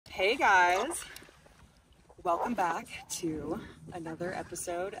Hey guys, welcome back to another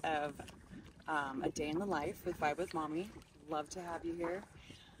episode of A Day in the Life with Vibe with Mommy. Love to have you here.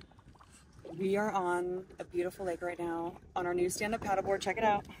 We are on a beautiful lake right now on our new stand-up paddleboard. Check it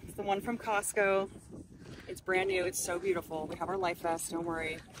out. It's the one from Costco. It's brand new. It's so beautiful. We have our life vest. Don't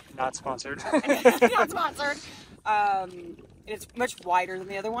worry. Not sponsored. Not sponsored. It's much wider than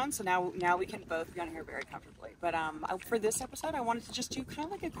the other one, so now we can both be on here very comfortably. But for this episode, I wanted to just do kind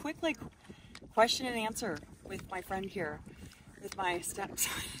of like a quick question and answer with my friend here, with my step friend.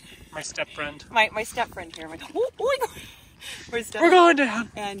 My step friend here. My step We're going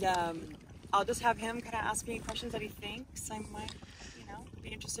down. And I'll just have him kind of ask me questions that he thinks I might, be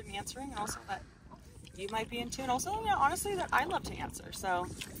interested in answering, and also that you might be into, and also, honestly, that I love to answer. So,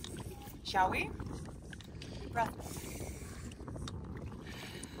 shall we? Deep breath.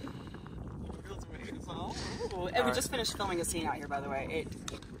 Oh, and we just finished filming a scene out here, by the way. It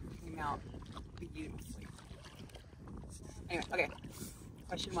came out beautifully. Anyway, okay.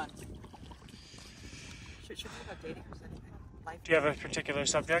 Question one. Should we talk about dating or something? Life? Do you have a particular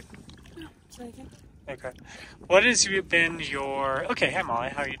subject? No. So anything? Okay. What has been your... Okay, hey Molly,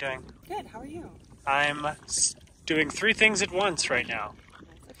 how are you doing? Good, how are you? I'm doing 3 things at once right now.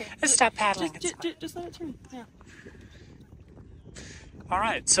 Okay. Stop paddling. Just let it turn, yeah.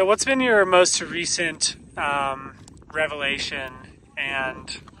 Alright, so what's been your most recent revelation,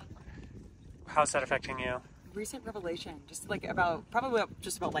 and how's that affecting you? Recent revelation, just probably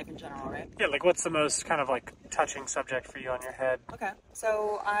just about life in general, right? Yeah, what's the most kind of touching subject for you on your head? Okay,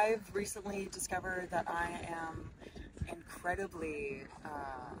 so I've recently discovered that I am incredibly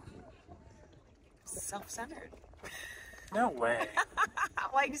self-centered. No way.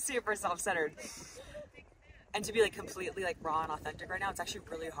 I'm super self-centered. And to be completely raw and authentic right now, it's actually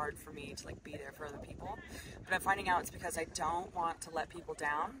really hard for me to be there for other people. But I'm finding out it's because I don't want to let people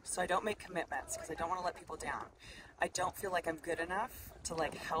down. So I don't make commitments because I don't want to let people down. I don't feel like I'm good enough to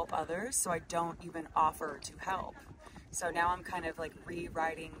help others, so I don't even offer to help. So now I'm kind of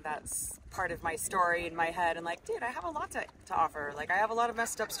rewriting that part of my story in my head, and dude, I have a lot to offer. I have a lot of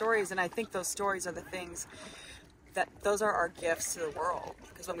messed up stories, and I think those stories are the things those are our gifts to the world,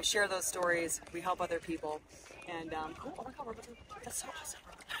 because when we share those stories, we help other people. And oh my god, that's so awesome.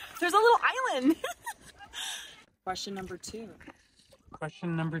 There's a little island. Question number 2.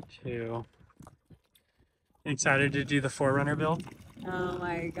 Question number 2. Excited to do the Forerunner build? Oh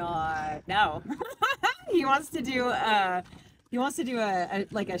my god, no. He wants to do a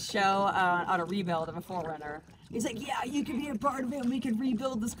show on a rebuild of a Forerunner. He's like, yeah, you can be a part of it, and we can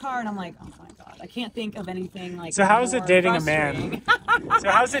rebuild this car. And I'm like, oh my god, I can't think of anything So how is it dating a man? So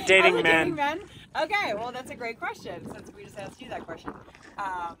how's it dating men? Okay, well, that's a great question, since we just asked you that question.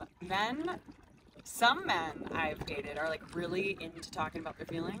 Some men I've dated are really into talking about their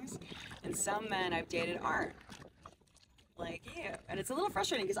feelings, and some men I've dated aren't. Like you. And it's a little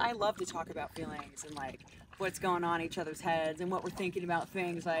frustrating because I love to talk about feelings and what's going on in each other's heads and what we're thinking about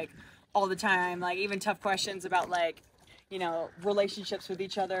things all the time, even tough questions about relationships with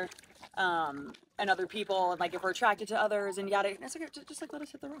each other and other people, and if we're attracted to others and yada. It's okay, just let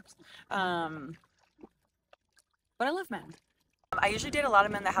us hit the ropes. But I love men. I usually date a lot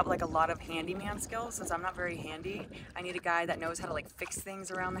of men that have a lot of handyman skills. Since I'm not very handy, I need a guy that knows how to fix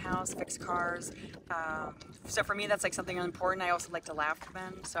things around the house, fix cars. So for me, that's something important. I also like to laugh with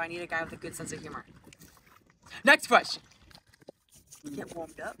men, so I need a guy with a good sense of humor. Next question. Get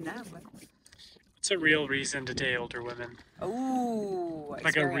warmed up now. What's a real reason to date older women? Ooh,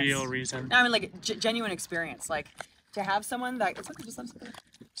 a real reason. No, I mean genuine experience. To have someone that it's okay,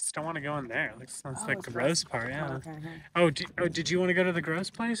 just don't want to go in there. That's the gross part, yeah. Oh, okay. Oh, did you want to go to the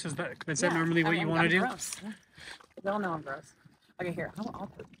gross place? Is that normally what you want to do? Gross. They all know I'm gross. Okay, here. How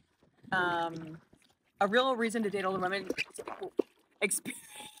awkward. A real reason to date older women.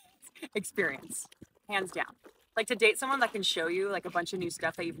 Experience, hands down. To date someone that can show you a bunch of new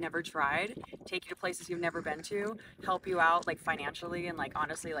stuff that you've never tried, take you to places you've never been to, help you out financially, and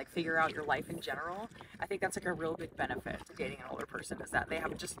honestly figure out your life in general. I think that's a real big benefit to dating an older person, is that they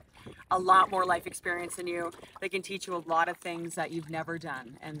have just a lot more life experience than you. They can teach you a lot of things that you've never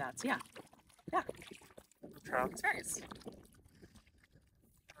done, and that's experience.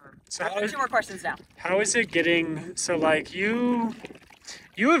 So 2 more questions now. How is it getting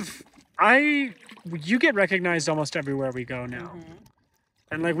you get recognized almost everywhere we go now.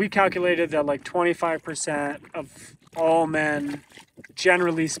 And we calculated that 25% of all men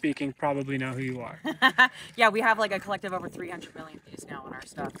generally speaking, probably know who you are. Yeah, we have like a collective over 300 million views now on our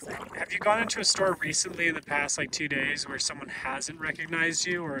stuff. So. Have you gone into a store recently in the past like 2 days where someone hasn't recognized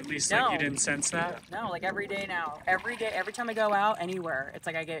you, or at least like you didn't sense that? No, like every day now. Every day, every time I go out anywhere, it's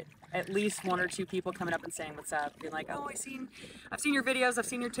like I get at least 1 or 2 people coming up and saying what's up. Being like, oh, I've seen your videos, I've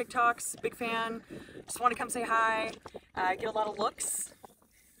seen your TikToks, big fan. Just want to come say hi. I get a lot of looks.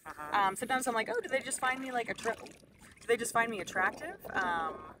 Sometimes I'm like, oh, do they just find me like attractive?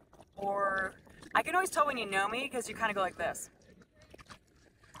 Or I can always tell when you know me because you kind of go like this.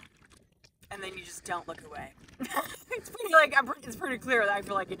 And then you just don't look away. It's pretty clear that I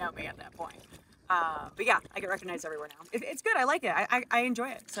feel like you know me at that point. But yeah, I get recognized everywhere now. It's good. I like it. I enjoy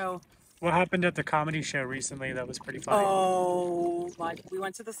it. So. What happened at the comedy show recently that was pretty funny? Oh, we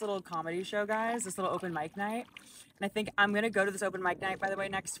went to this little comedy show, guys. This little open mic night. And I think I'm gonna go to this open mic night, by the way,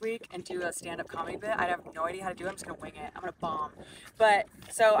 next week and do a stand-up comedy bit. I have no idea how to do it. I'm just gonna wing it. I'm gonna bomb. But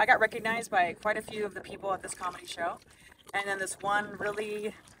so I got recognized by quite a few of the people at this comedy show, and then this one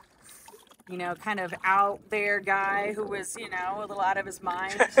really, you know, kind of out there guy who was, you know, a little out of his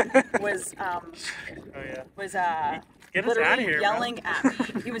mind was Get us out of here, yelling at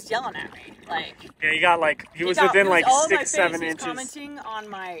me. He was yelling at me, like. Yeah, you got like he was within like 6-7 inches. He was commenting on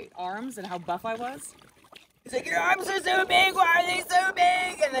my arms and how buff I was. He's like, your arms are so big. Why are they so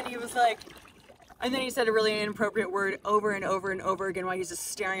big? And then he was like, and then he said a really inappropriate word over and over and over again while he's just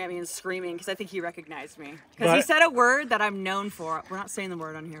staring at me and screaming because I think he recognized me. Because he said a word that I'm known for. We're not saying the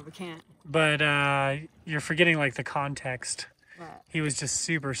word on here. We can't. But you're forgetting like the context. What? He was just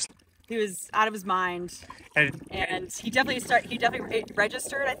super. He was out of his mind, and he definitely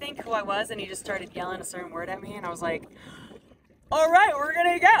registered, I think, who I was, and he just started yelling a certain word at me, and I was like, all right, we're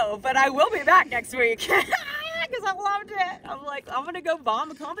gonna go, but I will be back next week, because I loved it. I'm like, I'm gonna go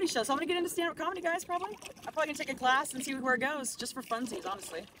bomb a comedy show, so I'm gonna get into stand-up comedy, guys, probably. I'm probably gonna take a class and see where it goes, just for funsies,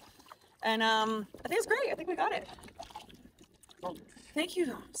 honestly. And I think it's great. I think we got it. Well, thank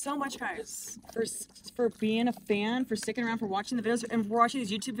you so much, guys, for being a fan, for sticking around, for watching the videos, and for watching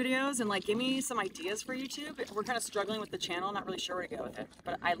these YouTube videos, and like give me some ideas for YouTube. We're kind of struggling with the channel, not really sure where to go with it,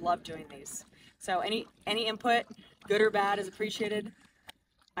 but I love doing these. So any input, good or bad, is appreciated.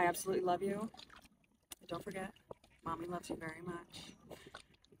 I absolutely love you. And don't forget, Mommy loves you very much.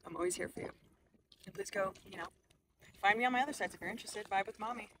 I'm always here for you. And please go, you know, find me on my other sites if you're interested. Vibe with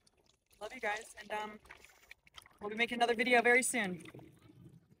Mommy. Love you guys, and we'll be making another video very soon.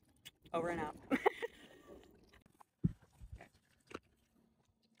 Over and out.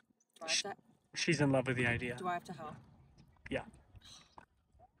 She's in love with the idea. Do I have to help? Yeah.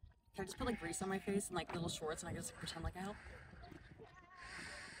 Can I just put like grease on my face and like little shorts and I just pretend like I help?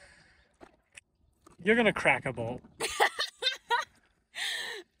 You're gonna crack a bolt.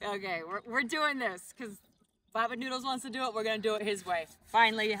 Okay, we're doing this because Baba Noodles wants to do it. We're gonna do it his way.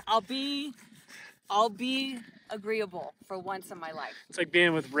 Finally, I'll be agreeable for once in my life. It's like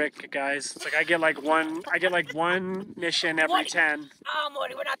being with Rick, guys. It's like I get like one mission every 10.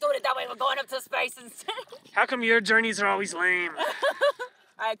 Morty, we're not doing it that way. We're going up to space instead. How come your journeys are always lame?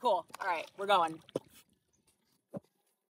 All right, cool. All right, we're going.